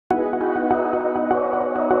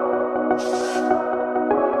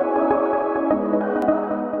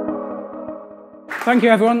Thank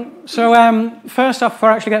you, everyone. So first off,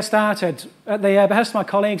 before I actually get started, at the behest of my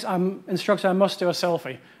colleagues, I'm instructed I must do a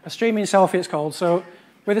selfie. A streaming selfie, it's called. So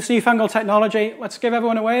with this newfangled technology, let's give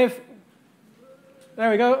everyone a wave.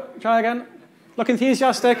 There we go. Try again. Look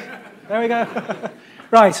enthusiastic. There we go.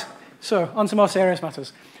 Right. So on to more serious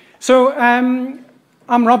matters. So I'm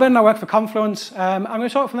Robin. I work for Confluent. I'm going to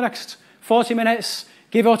talk for the next 40 minutes,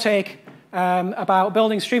 give or take, about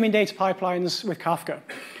building streaming data pipelines with Kafka.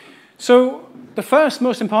 So the first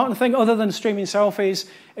most important thing, other than streaming selfies,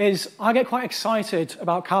 is I get quite excited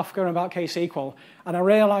about Kafka and about KSQL, and I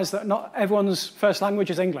realize that not everyone's first language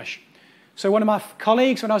is English. So one of my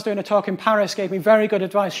colleagues, when I was doing a talk in Paris, gave me very good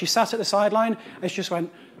advice. She sat at the sideline and she just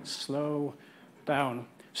went, slow down.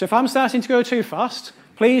 So if I'm starting to go too fast,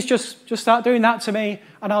 please just start doing that to me,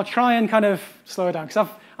 and I'll try and kind of slow it down. Because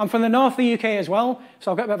I'm from the north of the UK as well, so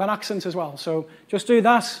I've got a bit of an accent as well. So just do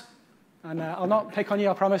that. And I'll not pick on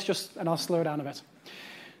you, I promise, and I'll slow down a bit.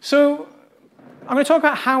 So I'm going to talk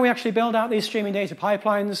about how we actually build out these streaming data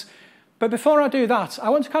pipelines. But before I do that,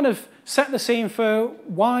 I want to kind of set the scene for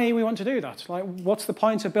why we want to do that. Like, what's the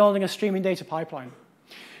point of building a streaming data pipeline?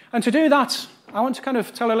 And to do that, I want to kind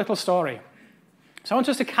of tell a little story. So I want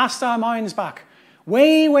us to cast our minds back,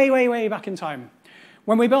 way, way, way, way back in time,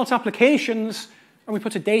 when we built applications and we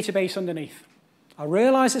put a database underneath. I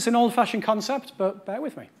realize it's an old-fashioned concept, but bear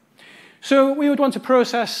with me. So we would want to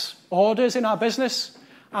process orders in our business,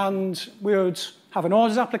 and we would have an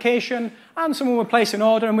orders application, and someone would place an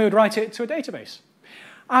order, and we would write it to a database.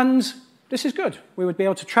 And this is good. We would be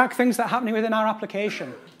able to track things that are happening within our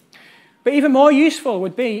application. But even more useful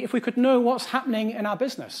would be if we could know what's happening in our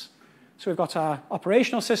business. So we've got our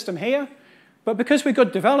operational system here, but because we're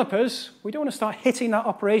good developers, we don't want to start hitting that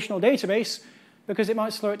operational database because it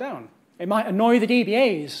might slow it down. It might annoy the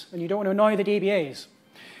DBAs, and you don't want to annoy the DBAs.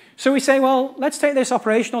 So we say, well, let's take this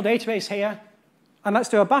operational database here, and let's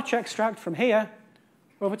do a batch extract from here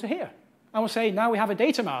over to here. And we'll say, now we have a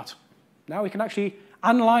data mart. Now we can actually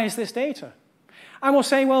analyze this data. And we'll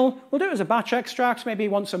say, well, we'll do it as a batch extract, maybe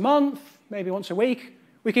once a month, maybe once a week.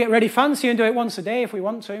 We can get really fancy and do it once a day if we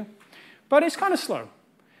want to. But it's kind of slow.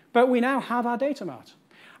 But we now have our data mart.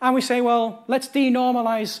 And we say, well, let's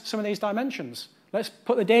denormalize some of these dimensions. Let's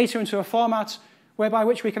put the data into a format whereby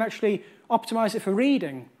which we can actually optimize it for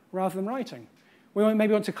reading rather than writing. We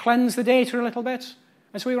maybe want to cleanse the data a little bit,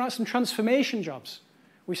 and so we write some transformation jobs.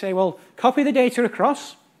 We say, well, copy the data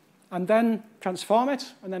across, and then transform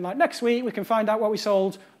it, and then like next week we can find out what we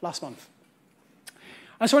sold last month.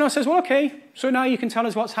 And someone else says, well, okay, so now you can tell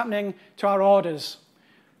us what's happening to our orders.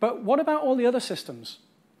 But what about all the other systems?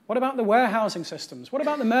 What about the warehousing systems? What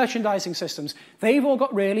about the merchandising systems? They've all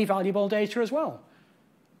got really valuable data as well.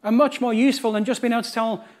 And much more useful than just being able to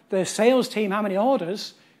tell the sales team how many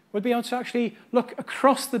orders would be able to actually look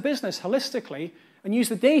across the business holistically and use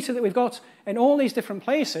the data that we've got in all these different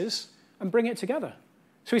places and bring it together.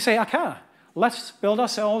 So we say, okay, let's build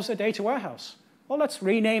ourselves a data warehouse. Or let's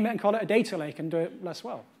rename it and call it a data lake and do it less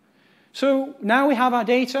well. So now we have our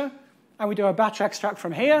data, and we do a batch extract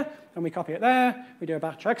from here, and we copy it there. We do a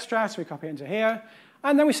batch extract, we copy it into here.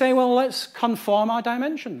 And then we say, well, let's conform our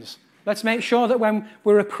dimensions. Let's make sure that when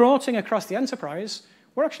we're reporting across the enterprise,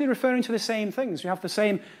 we're actually referring to the same things. We have the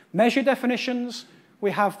same measure definitions.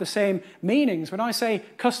 We have the same meanings. When I say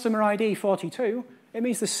customer ID 42, it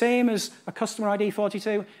means the same as a customer ID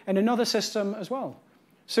 42 in another system as well.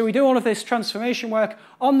 So we do all of this transformation work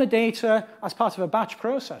on the data as part of a batch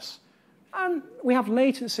process. And we have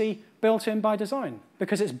latency built in by design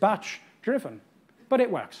because it's batch driven. But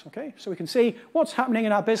it works, okay? So we can see what's happening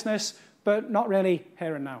in our business, but not really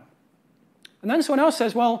here and now. And then someone else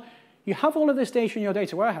says, well, you have all of this data in your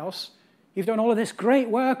data warehouse. You've done all of this great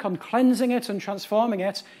work on cleansing it and transforming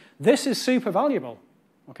it. This is super valuable.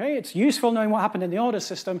 Okay? It's useful knowing what happened in the order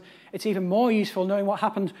system. It's even more useful knowing what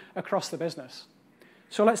happened across the business.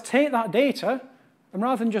 So let's take that data, and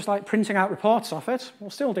rather than just like printing out reports off it, we'll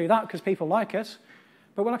still do that because people like it,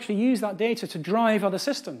 but we'll actually use that data to drive other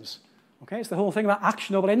systems. Okay? It's the whole thing about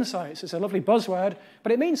actionable insights. It's a lovely buzzword,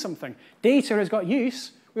 but it means something. Data has got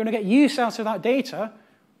use. We want to get use out of that data,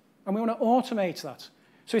 and we want to automate that.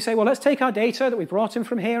 So we say, well, let's take our data that we brought in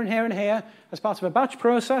from here and here and here as part of a batch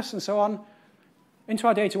process and so on into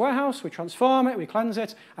our data warehouse. We transform it, we cleanse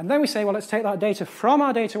it, and then we say, well, let's take that data from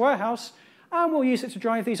our data warehouse, and we'll use it to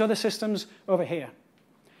drive these other systems over here.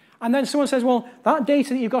 And then someone says, well, that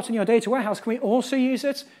data that you've got in your data warehouse, can we also use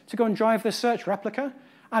it to go and drive this search replica?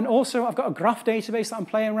 And also, I've got a graph database that I'm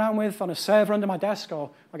playing around with on a server under my desk,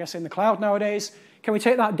 or I guess in the cloud nowadays. Can we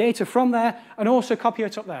take that data from there and also copy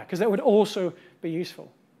it up there? Because that would also be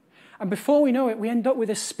useful. And before we know it, we end up with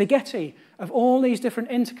this spaghetti of all these different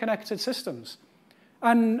interconnected systems.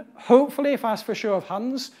 And hopefully, if I ask for a show of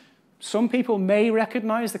hands, some people may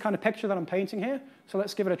recognize the kind of picture that I'm painting here. So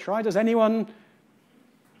let's give it a try. Does anyone?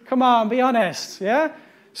 Come on, be honest, yeah?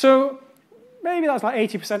 So maybe that's like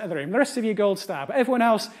 80% of the room. The rest of you gold star. But everyone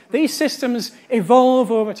else, these systems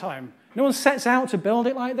evolve over time. No one sets out to build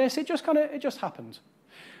it like this. It just happened.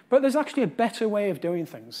 But there's actually a better way of doing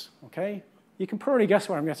things, okay? You can probably guess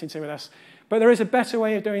where I'm getting to with this. But there is a better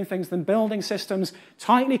way of doing things than building systems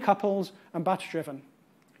tightly coupled and batch-driven.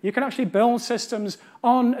 You can actually build systems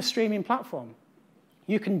on a streaming platform.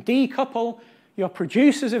 You can decouple your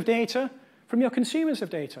producers of data from your consumers of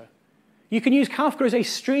data. You can use Kafka as a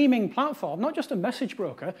streaming platform, not just a message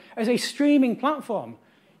broker, as a streaming platform.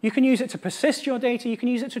 You can use it to persist your data. You can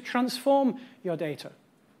use it to transform your data.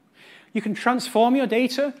 You can transform your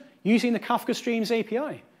data using the Kafka Streams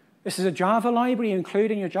API. This is a Java library you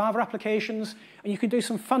include in your Java applications, and you can do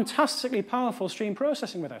some fantastically powerful stream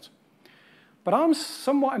processing with it. But I'm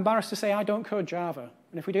somewhat embarrassed to say I don't code Java.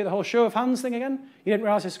 And if we do the whole show of hands thing again, you didn't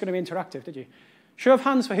realize this is going to be interactive, did you? Show of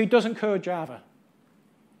hands for who doesn't code Java.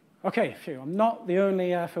 OK, phew, I'm not the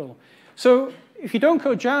only fool. So if you don't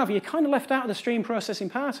code Java, you're kind of left out of the stream processing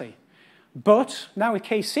party. But now with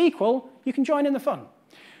KSQL, you can join in the fun.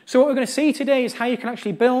 So what we're going to see today is how you can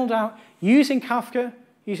actually build out, using Kafka,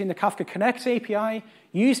 using the Kafka Connect API,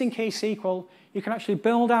 using KSQL, you can actually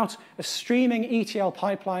build out a streaming ETL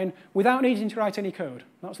pipeline without needing to write any code.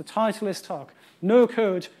 That's the title of this talk. No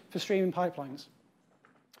code for streaming pipelines.